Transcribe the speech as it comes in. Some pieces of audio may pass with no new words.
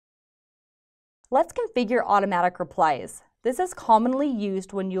Let's configure automatic replies. This is commonly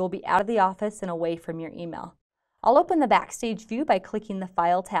used when you will be out of the office and away from your email. I'll open the Backstage view by clicking the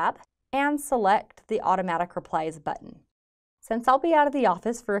File tab and select the Automatic Replies button. Since I'll be out of the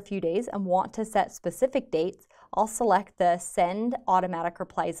office for a few days and want to set specific dates, I'll select the Send Automatic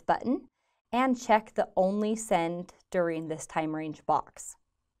Replies button and check the Only Send During this time range box.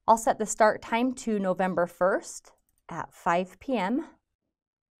 I'll set the start time to November 1st at 5 p.m.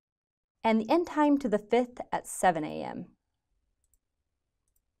 and the end time to the 5th at 7 a.m.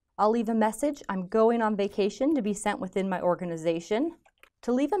 I'll leave a message, I'm going on vacation, to be sent within my organization.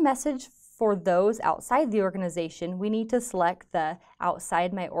 To leave a message for those outside the organization, we need to select the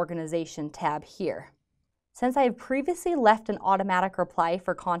Outside My Organization tab here. Since I have previously left an automatic reply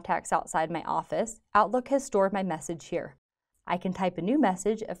for contacts outside my office, Outlook has stored my message here. I can type a new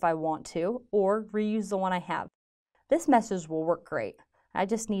message if I want to, or reuse the one I have. This message will work great. I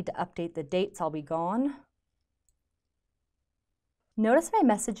just need to update the dates I'll be gone. Notice my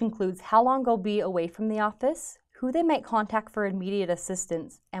message includes how long I'll be away from the office, who they might contact for immediate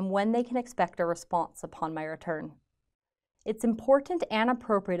assistance, and when they can expect a response upon my return. It's important and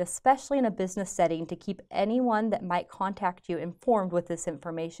appropriate, especially in a business setting, to keep anyone that might contact you informed with this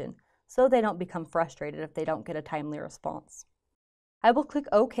information, so they don't become frustrated if they don't get a timely response. I will click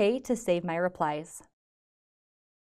OK to save my replies.